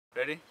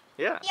Ready?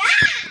 Yeah.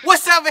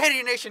 What's up,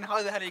 HairyNation?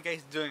 How the hell are you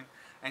guys doing?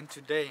 And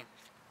today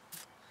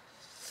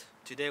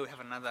we have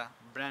another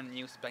brand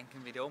new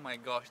spanking video. Oh my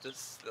gosh,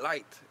 this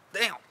light.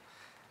 Damn.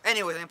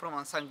 Anyways, I put on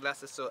my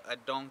sunglasses so I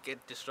don't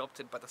get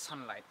disrupted by the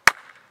sunlight.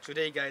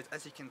 Today, guys,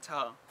 as you can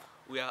tell,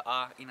 we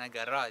are in a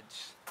garage.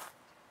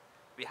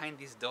 Behind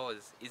these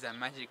doors is a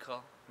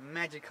magical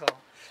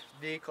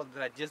vehicle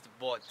that I just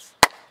bought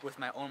with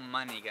my own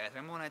money, guys.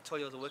 Remember when I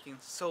told you I was working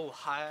so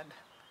hard?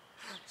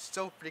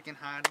 So freaking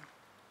hard.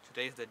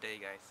 Today is the day,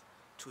 guys.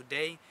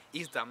 Today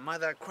is the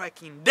mother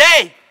cracking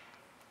day!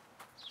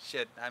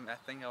 Shit, I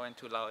think I went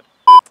too loud.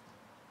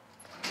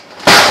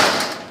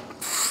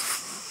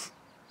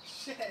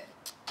 Shit.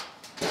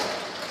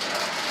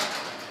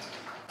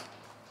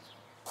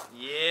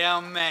 Yeah,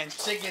 man,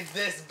 check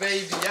this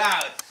baby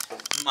out.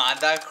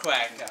 Mother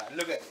cracker.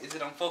 Look at, is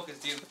it on focus,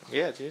 dude?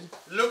 Yeah, dude.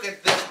 Look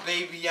at this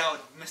baby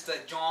out,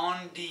 Mr.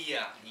 John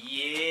Deere.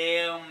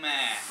 Yeah,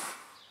 man.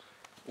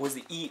 Was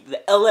the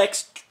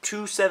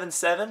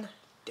LX277?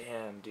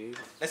 Damn, dude.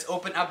 Let's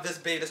open up this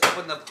baby. Let's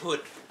open the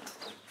hood.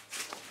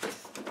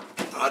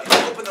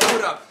 Open the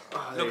hood up.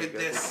 Oh, look at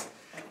this.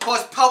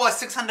 Horsepower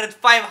 600,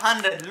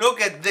 500.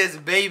 Look at this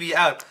baby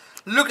out.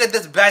 Look at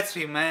this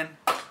battery, man.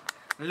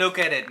 Look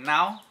at it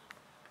now.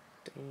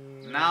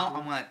 Damn. Now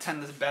I'm gonna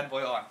turn this bad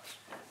boy on.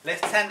 Let's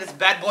turn this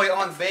bad boy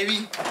on,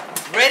 baby.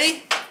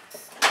 Ready?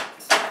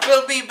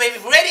 Feel me, baby.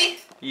 Ready?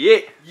 Yeah.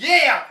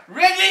 Yeah.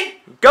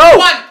 Ready? Go.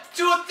 1,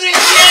 2, 3. Yeah!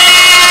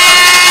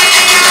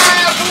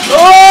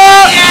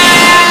 Oh! Yeah,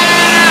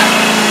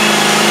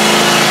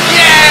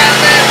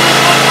 man.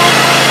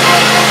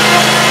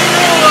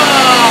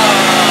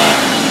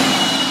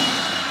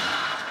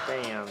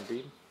 Damn,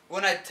 dude.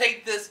 When I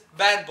take this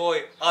bad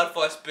boy out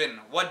for a spin,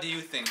 what do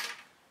you think?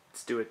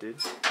 Let's do it, dude.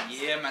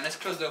 Yeah, man. Let's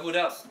close the hood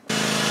up.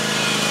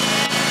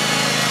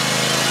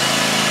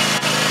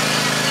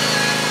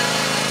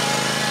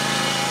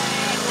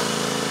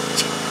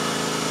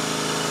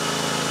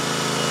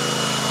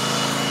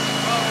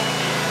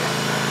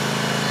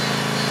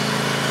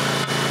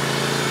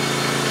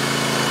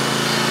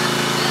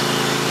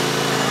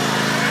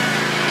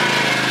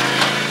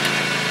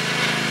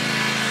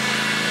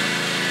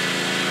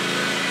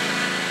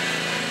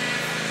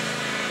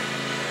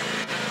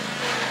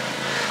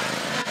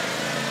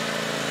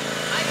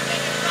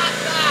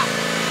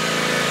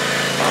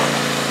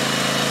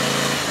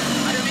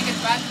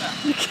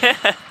 You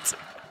can't.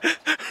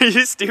 Are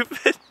you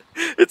stupid?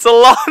 It's a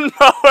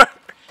lawnmower.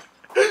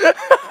 I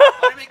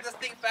want to make this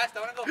thing faster.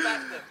 I want to go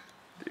faster.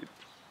 Dude.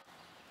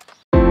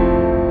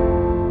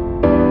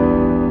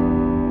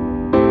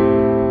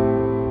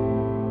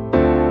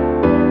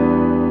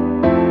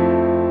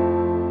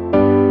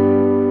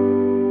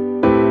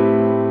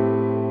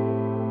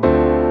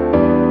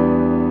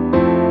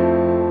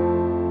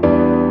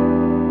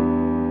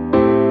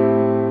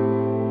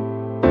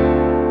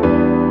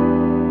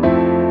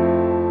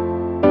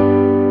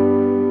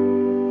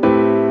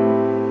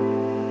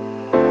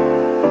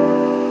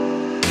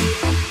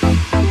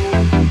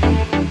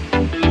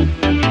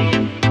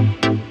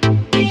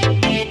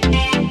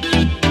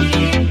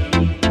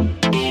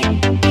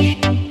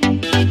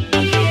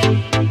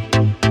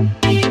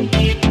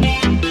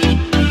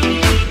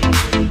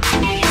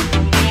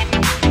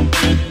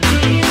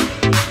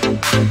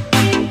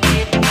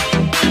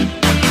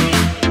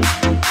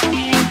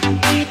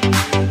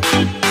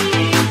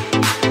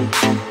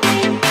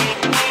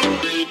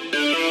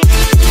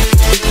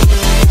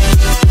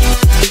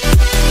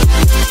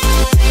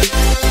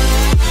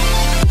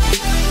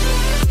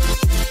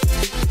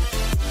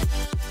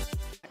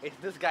 It's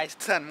this guy's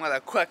turn,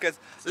 motherfuckers.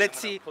 Let's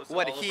see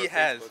what he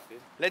has.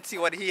 Let's see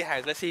what he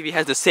has. Let's see if he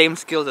has the same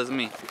skills as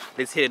me.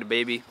 Let's hit it,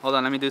 baby. Hold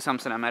on, let me do some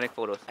cinematic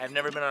photos. I've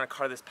never been on a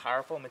car this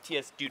powerful.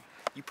 Matthias, dude,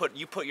 you put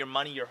your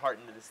money, your heart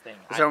into this thing.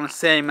 That's what I'm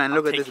saying, man.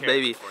 Look at this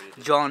baby.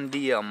 John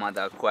Deere,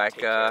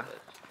 motherfucker.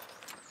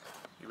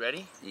 You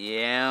ready?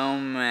 Yeah,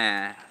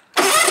 man.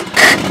 Hit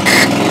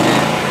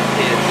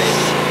it,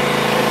 baby.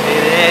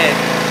 Hit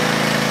it.